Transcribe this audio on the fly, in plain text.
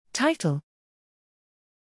Title: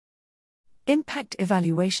 Impact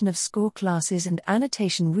Evaluation of Score Classes and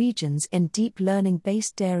Annotation Regions in Deep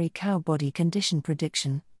Learning-Based Dairy Cow Body Condition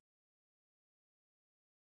Prediction.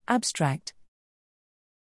 Abstract: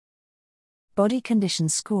 Body condition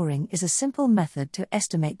scoring is a simple method to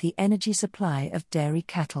estimate the energy supply of dairy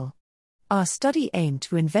cattle. Our study aimed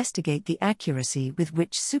to investigate the accuracy with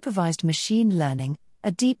which supervised machine learning,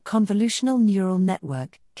 a deep convolutional neural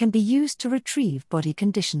network, can be used to retrieve body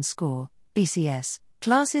condition score, BCS,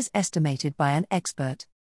 classes estimated by an expert.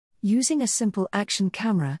 Using a simple action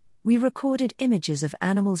camera, we recorded images of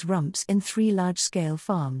animals' rumps in 3 large-scale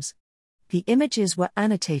farms. The images were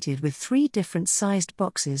annotated with 3 different sized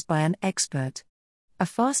boxes by an expert. A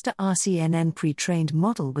faster RCNN pre-trained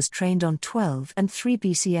model was trained on 12 and 3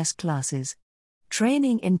 BCS classes.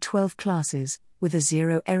 Training in 12 classes, with a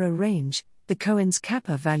 0 error range, the Cohen's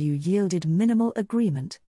kappa value yielded minimal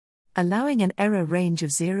agreement. Allowing an error range of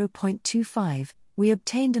 0.25, we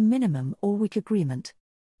obtained a minimum or weak agreement.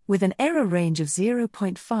 With an error range of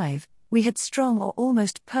 0.5, we had strong or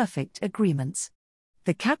almost perfect agreements.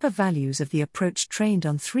 The kappa values of the approach trained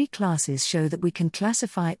on 3 classes show that we can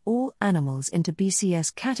classify all animals into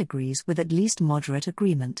BCS categories with at least moderate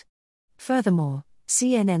agreement. Furthermore,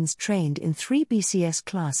 CNNs trained in 3 BCS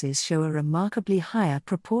classes show a remarkably higher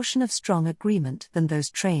proportion of strong agreement than those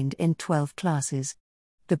trained in 12 classes.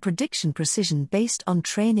 The prediction precision based on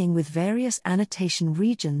training with various annotation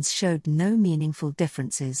regions showed no meaningful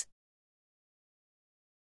differences.